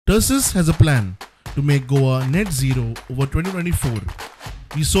Tursus has a plan to make Goa net zero over 2024.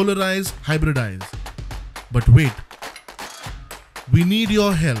 We solarize, hybridize. But wait, we need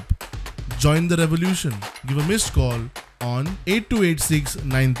your help. Join the revolution. Give a missed call on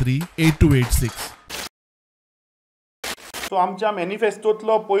 828693 8286. So आमच्या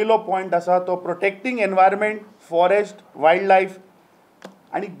मॅनिफेस्टोतलो पयलो point आसा तो protecting environment, forest, wild life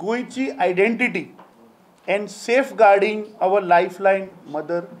आणि गोंयची identity and safeguarding our lifeline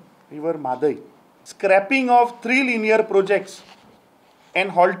mother river Madai. Scrapping of 3 linear projects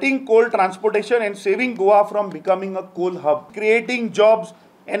and halting coal transportation and saving Goa from becoming a coal hub. Creating jobs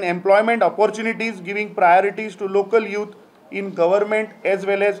and employment opportunities, giving priorities to local youth in government as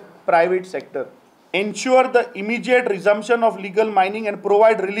well as private sector. Ensure the immediate resumption of legal mining and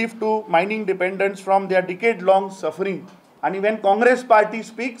provide relief to mining dependents from their decade-long suffering. And when Congress party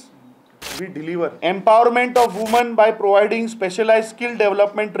speaks, we deliver. Empowerment of women by providing specialized skill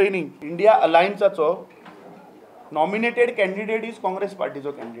development training. India Alliance nominated candidate is Congress party's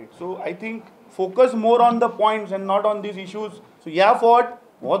candidate. So I think focus more on the points and not on these issues. So yeah, for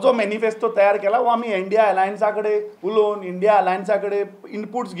हो जो manifesto तयार केला वो आम्ही India अलायन्साकडे उलोवन India अलायन्साकडे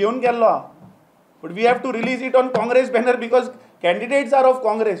inputs घेऊन गेल्लो. But we have to release it on Congress banner because candidates are of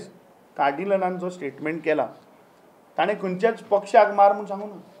Congress. कार्डिनलान जो स्टेटमेंट केला ताणे खंयच्याच पक्षाक मार म्हणून सांगू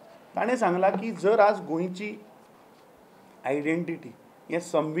ना. ताणे सांगला की जर आज गोंयची आयडेंटिटी हे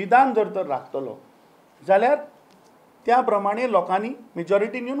संविधान जर तर राखतलो जाल्यार त्या प्रमाणे लोकांनी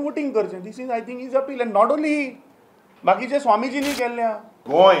मेजॉरिटीन येवन वोटिंग करचें. This is I think is appeal and not only बाकीचे स्वामीजींनी केल्ल्या.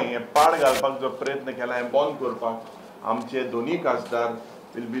 गोंय हे पाड घालपाक जो प्रयत्न केला हे बंद करपाक आमचे दोन्ही खासदार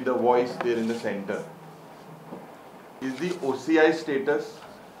will be the voice there in the centre. Is the OCI status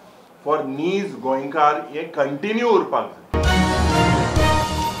for नीज गोंयकार हे कंटिन्यू उरपाक जाय.